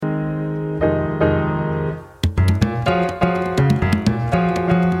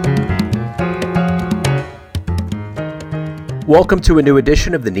Welcome to a new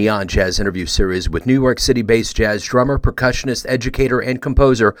edition of the Neon Jazz interview series with New York City-based jazz drummer, percussionist, educator, and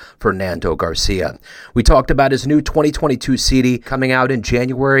composer Fernando Garcia. We talked about his new 2022 CD coming out in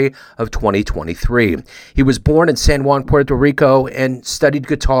January of 2023. He was born in San Juan, Puerto Rico, and studied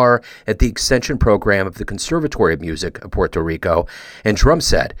guitar at the Extension Program of the Conservatory of Music of Puerto Rico and drum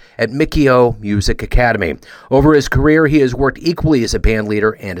set at Mickey O Music Academy. Over his career, he has worked equally as a band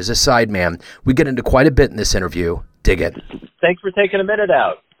leader and as a sideman. We get into quite a bit in this interview. Dig it. Thanks for taking a minute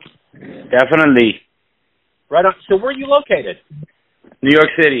out. Definitely. Right on. So where are you located? New York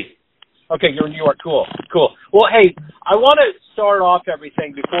City. Okay, you're in New York. Cool. Well, hey, I want to start off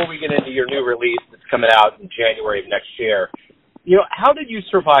everything before we get into your new release that's coming out in January of next year. You know, how did you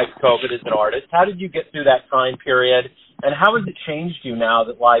survive COVID as an artist? How did you get through that time period? And how has it changed you now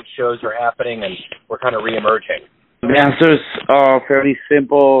that live shows are happening and we're kind of reemerging? The answer is fairly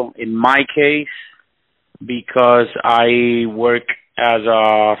simple in my case, because I work as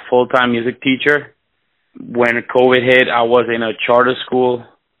a full-time music teacher. When COVID hit, I was in a charter school,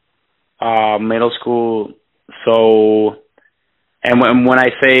 middle school. So, and when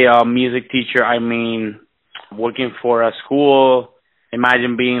I say music teacher, I mean working for a school.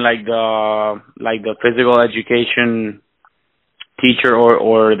 Imagine being like the physical education teacher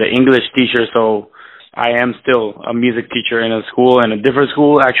or the English teacher. So I am still a music teacher in a school, in a different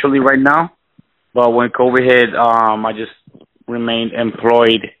school actually right now. But when COVID hit, I just remained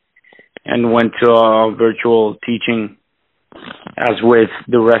employed and went to virtual teaching, as with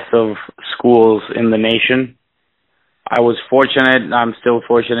the rest of schools in the nation. I was fortunate, I'm still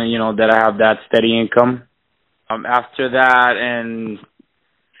fortunate, that I have that steady income. After that and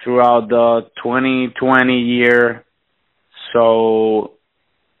throughout the 2020 year, so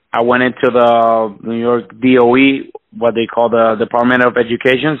I went into the New York DOE, what they call the Department of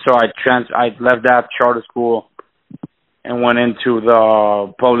Education. So I left that charter school and went into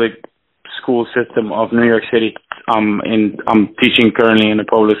the public school system of New York City. I'm teaching currently in a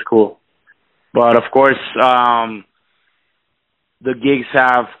public school. But of course, the gigs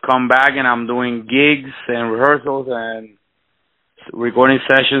have come back, and I'm doing gigs and rehearsals and recording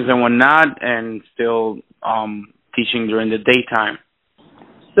sessions and whatnot, and still teaching during the daytime.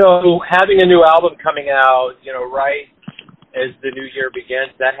 So having a new album coming out, right as the new year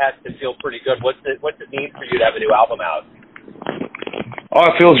begins, that has to feel pretty good. What's it mean for you to have a new album out? Oh,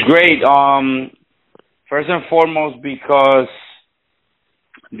 it feels great. First and foremost, because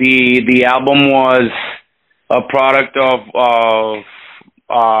the album was a product of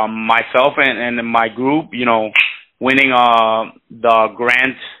myself and my group, winning the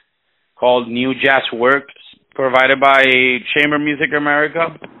grant called New Jazz Works, provided by Chamber Music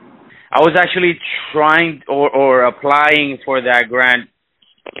America. I was actually trying or applying for that grant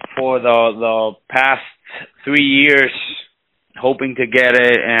for the past 3 years, hoping to get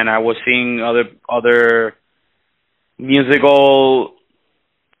it, and I was seeing other musical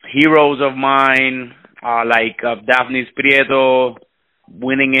heroes of mine, like Daphne Prieto,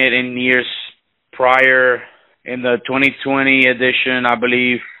 winning it in years prior. In the 2020 edition, I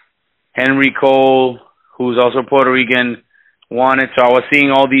believe Henry Cole, who's also Puerto Rican, won it. So I was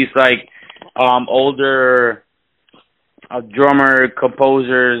seeing all these older drummer,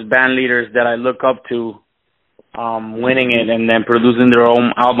 composers, band leaders that I look up to winning it and then producing their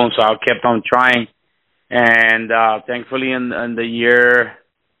own album. So I kept on trying. And thankfully in the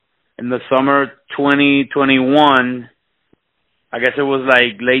summer 2021, I guess it was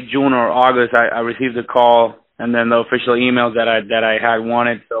like late June or August, I received a call and then the official emails that I had won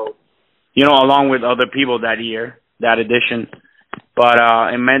it. So, along with other people that year, that edition. But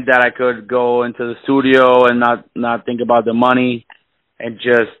it meant that I could go into the studio and not think about the money and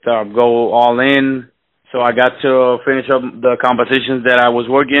just go all in. So I got to finish up the compositions that I was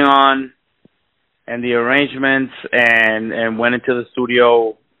working on and the arrangements and went into the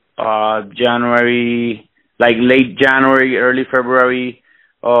studio January, like late January, early February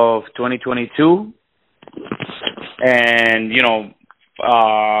of 2022. And,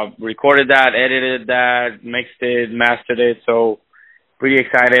 recorded that, edited that, mixed it, mastered it. So pretty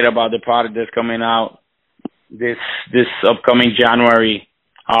excited about the product that's coming out this upcoming January,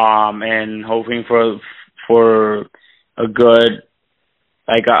 and hoping for a good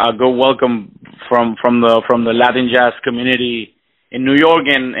welcome from the Latin jazz community in New York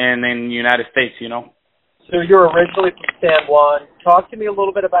and in the United States. So you're originally from San Juan. Talk to me a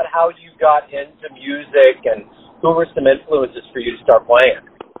little bit about how you got into music and who were some influences for you to start playing?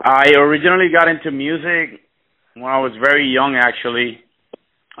 I originally got into music when I was very young, actually.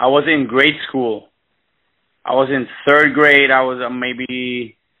 I was in grade school. I was in third grade. I was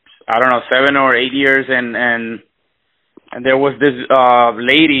maybe, 7 or 8 years, and And there was this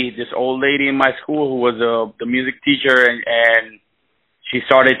lady, this old lady in my school who was the music teacher, and she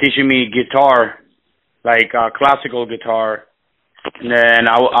started teaching me guitar, like classical guitar. And then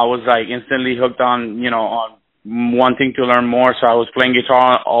I was like instantly hooked on, on wanting to learn more. So I was playing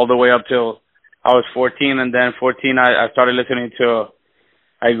guitar all the way up till I was 14. And then 14, I started listening to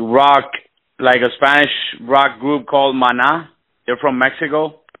like rock, like a Spanish rock group called Maná. They're from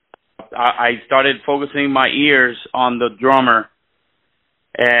Mexico. I started focusing my ears on the drummer,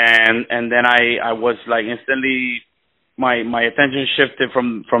 and then I was like instantly my attention shifted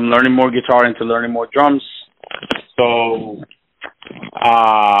from learning more guitar into learning more drums. So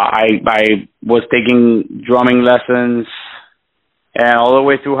I was taking drumming lessons, and all the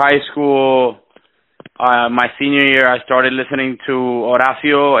way through high school. My senior year, I started listening to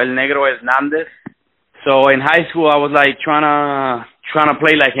Horacio El Negro Hernández. So in high school, I was like trying to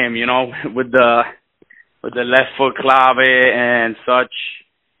play like him, with the left foot clave and such.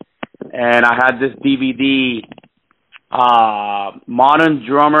 And I had this DVD, Modern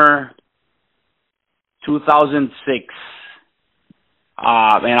Drummer 2006.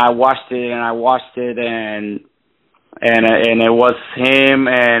 And I watched it, and it was him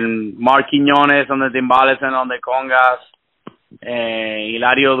and Mark Quiñones on the timbales and on the congas, and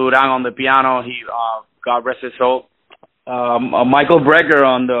Hilario Duran on the piano. He God rest his soul. Michael Brecker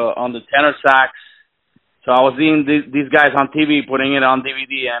on the tenor sax. So I was seeing these guys on TV, putting it on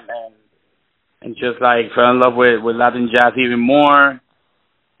DVD, and just like fell in love with Latin jazz even more.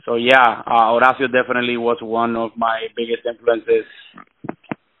 So yeah, Horacio definitely was one of my biggest influences,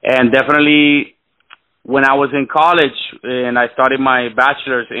 and definitely when I was in college and I started my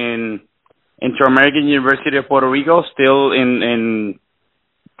bachelor's in Inter-American University of Puerto Rico, still in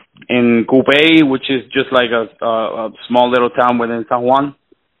Cupey, which is just like a small little town within San Juan.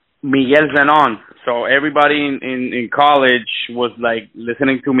 Miguel Zenón. So everybody in college was like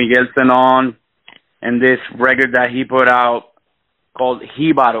listening to Miguel Zenón and this record that he put out called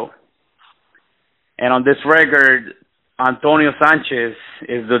Jíbaro. And on this record, Antonio Sanchez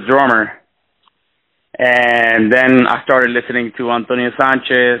is the drummer. And then I started listening to Antonio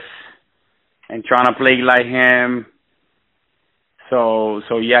Sanchez and trying to play like him. So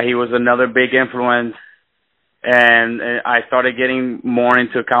yeah, he was another big influence. And I started getting more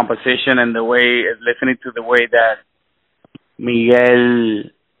into composition and listening to the way that Miguel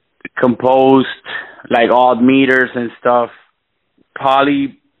composed, like odd meters and stuff,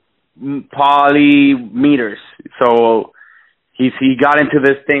 poly meters. So he got into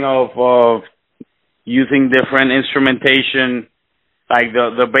this thing of using different instrumentation, like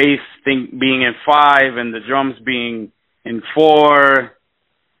the bass thing being in 5 and the drums being in 4,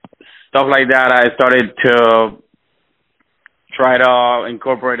 stuff like that. I started to try to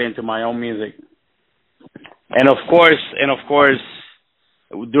incorporate into my own music. And of course,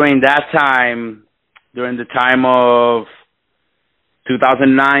 during that time, during the time of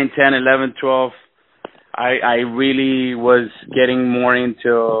 2009, 10, 11, 12, I really was getting more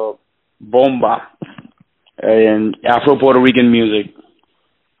into bomba and Afro-Puerto Rican music,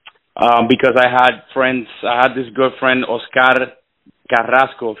 because I had this good friend, Oscar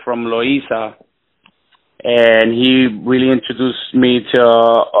Carrasco from Loíza, and he really introduced me to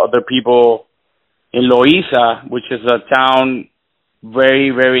other people in Loíza, which is a town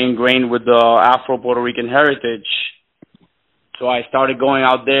very, very ingrained with the Afro-Puerto Rican heritage. So I started going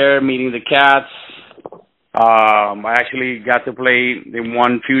out there, meeting the cats. I actually got to play in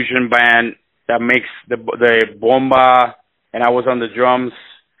one fusion band that makes the bomba, and I was on the drums.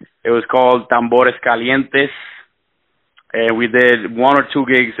 It was called Tambores Calientes, and we did 1 or 2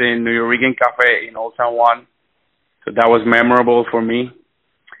 gigs in New York Cafe in Old San Juan. So that was memorable for me.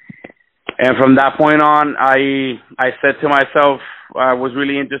 And from that point on, I said to myself, I was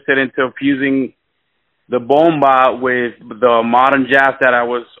really interested into fusing the bomba with the modern jazz that I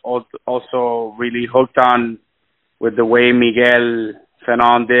was also really hooked on with the way Miguel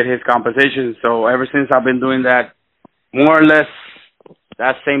Zenón did his compositions. So ever since I've been doing that, more or less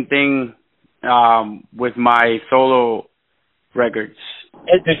that same thing with my solo records.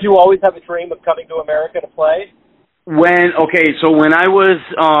 And did you always have a dream of coming to America to play? When I was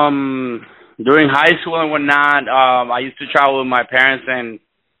during high school and whatnot, I used to travel with my parents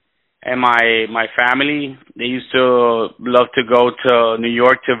and my family. They used to love to go to New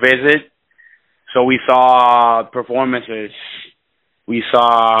York to visit. So we saw performances. We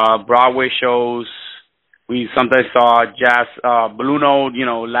saw Broadway shows. We sometimes saw jazz, Blue Note,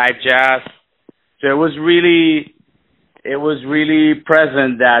 live jazz. So it was really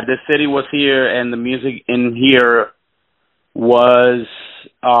present that the city was here and the music in here was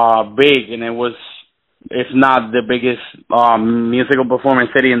big, and it was if not the biggest musical performance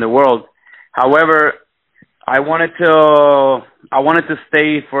city in the world. However, I wanted to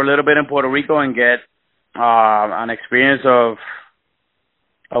stay for a little bit in Puerto Rico and get an experience of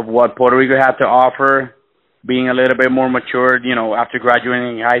what Puerto Rico had to offer, being a little bit more matured, after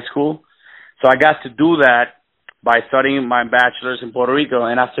graduating high school. So I got to do that by studying my bachelor's in Puerto Rico.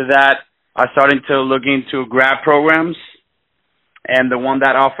 And after that, I started to look into grad programs. And the one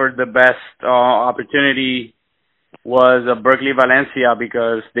that offered the best opportunity was Berkeley Valencia,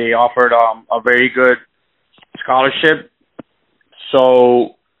 because they offered a very good scholarship.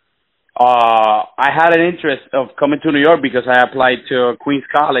 So I had an interest of coming to New York because I applied to Queens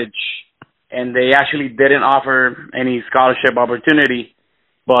College, and they actually didn't offer any scholarship opportunity,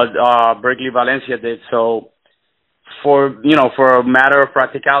 but Berkeley Valencia did. So for a matter of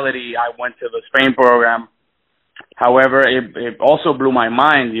practicality, I went to the Spain program. However, it also blew my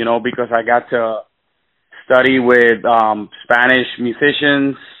mind, because I got to study with Spanish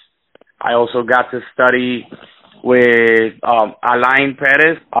musicians. I also got to study with Alain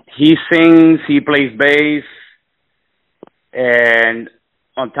Perez. He sings, he plays bass, and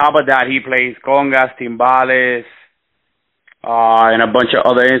on top of that, he plays congas, timbales, and a bunch of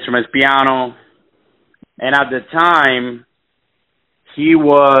other instruments, piano. And at the time, he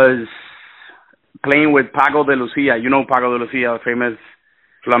was playing with Paco de Lucia. You know Paco de Lucia, a famous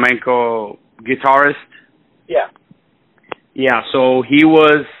flamenco guitarist? Yeah. Yeah, so he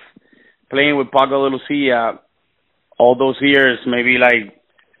was playing with Paco de Lucia all those years, maybe like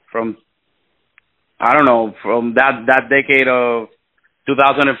from that decade of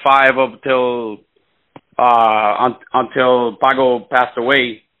 2005 up till until Paco passed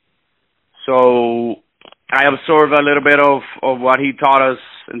away. So I absorbed a little bit of what he taught us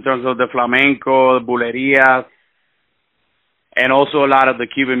in terms of the flamenco, the bulería, and also a lot of the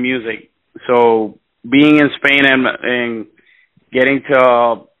Cuban music. So being in Spain and getting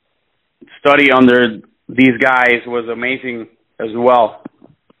to study under these guys was amazing as well.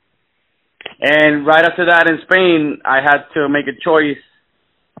 And right after that in Spain, I had to make a choice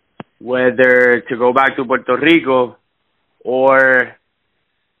whether to go back to Puerto Rico or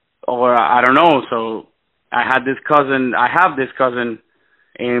I don't know. So I have this cousin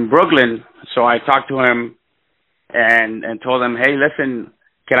in Brooklyn. So I talked to him and told him, hey, listen,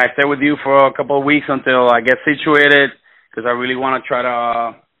 can I stay with you for a couple of weeks until I get situated? Because I really want to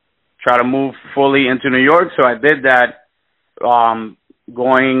try to move fully into New York. So I did that,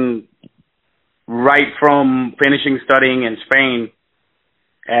 going right from finishing studying in Spain.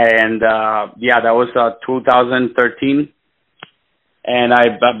 And, that was 2013. And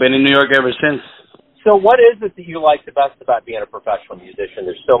I've been in New York ever since. So what is it that you like the best about being a professional musician?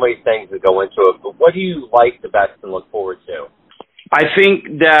 There's so many things that go into it, but what do you like the best and look forward to? I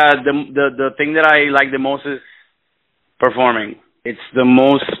think that the thing that I like the most is performing. It's the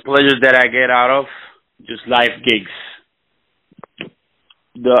most pleasure that I get out of just live gigs.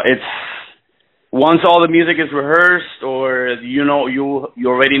 It's once all the music is rehearsed, or you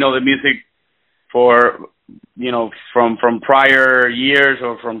already know the music for from prior years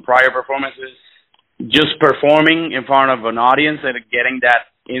or from prior performances. Just performing in front of an audience and getting that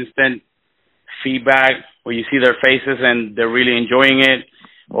instant feedback where you see their faces and they're really enjoying it,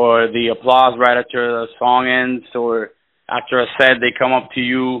 or the applause right after the song ends, or after a set they come up to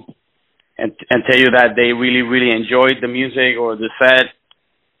you and tell you that they really, really enjoyed the music or the set.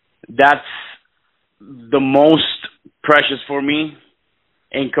 That's the most precious for me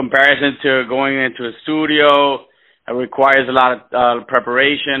in comparison to going into a studio. It requires a lot of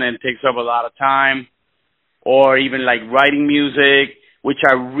preparation and takes up a lot of time, or even like writing music, which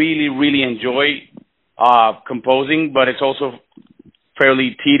I really, really enjoy composing, but it's also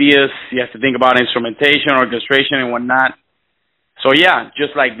fairly tedious. You have to think about instrumentation, orchestration, and whatnot. So yeah,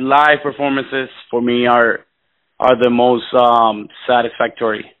 just like live performances for me are the most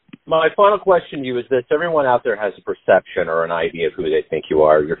satisfactory. My final question to you is this. Everyone out there has a perception or an idea of who they think you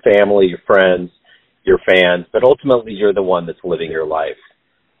are, your family, your friends, your fans, but ultimately you're the one that's living your life.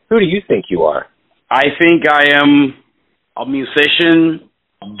 Who do you think you are? I think I am a musician,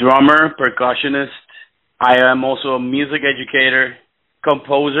 drummer, percussionist. I am also a music educator,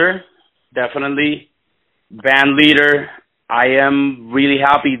 composer, definitely, band leader. I am really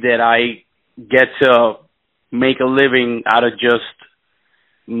happy that I get to make a living out of just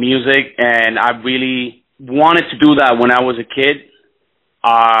music, and I really wanted to do that when I was a kid.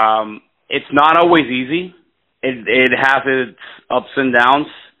 It's not always easy. It has its ups and downs,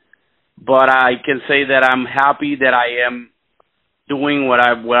 but I can say that I'm happy that I am doing what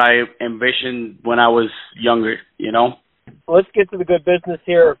I envisioned when I was younger, let's get to the good business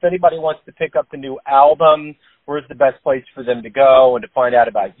here. If anybody wants to pick up the new album, where's the best place for them to go and to find out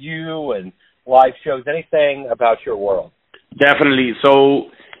about you and live shows, anything about your world? Definitely. So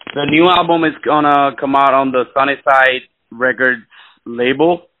the new album is going to come out on the Sunnyside Records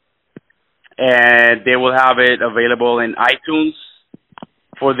label, and they will have it available in iTunes.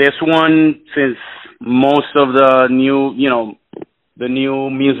 For this one, since most of the new, the new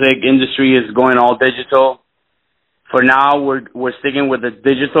music industry is going all digital, for now we're sticking with the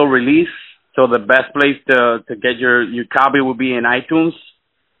digital release. So the best place to get your copy will be in iTunes.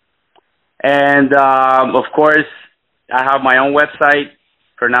 And of course, I have my own website,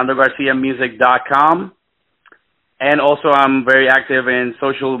 FernandoGarciaMusic.com. And also I'm very active in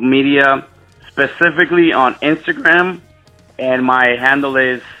social media, specifically on Instagram. And my handle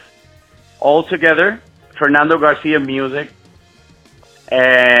is altogether Fernando Garcia Music.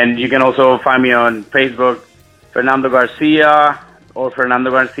 And you can also find me on Facebook, Fernando Garcia or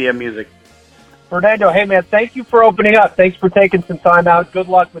Fernando Garcia Music. Fernando, hey man, thank you for opening up. Thanks for taking some time out. Good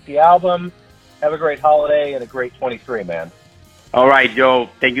luck with the album. Have a great holiday and a great 23, man. All right, Joe.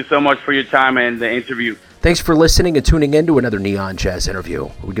 Thank you so much for your time and the interview. Thanks for listening and tuning in to another Neon Jazz interview.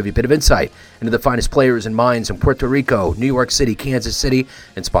 We give you a bit of insight into the finest players and minds in Puerto Rico, New York City, Kansas City,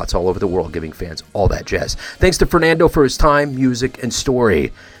 and spots all over the world, giving fans all that jazz. Thanks to Fernando for his time, music, and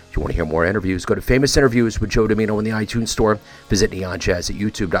story. If you want to hear more interviews, go to Famous Interviews with Joe Domino in the iTunes Store. Visit NeonJazz at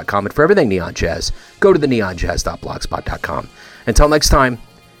YouTube.com. And for everything Neon Jazz, go to the neonjazz.blogspot.com. Until next time,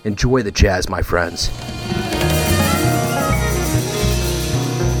 enjoy the jazz, my friends.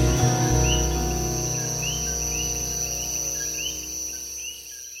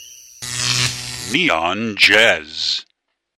 Neon Jazz.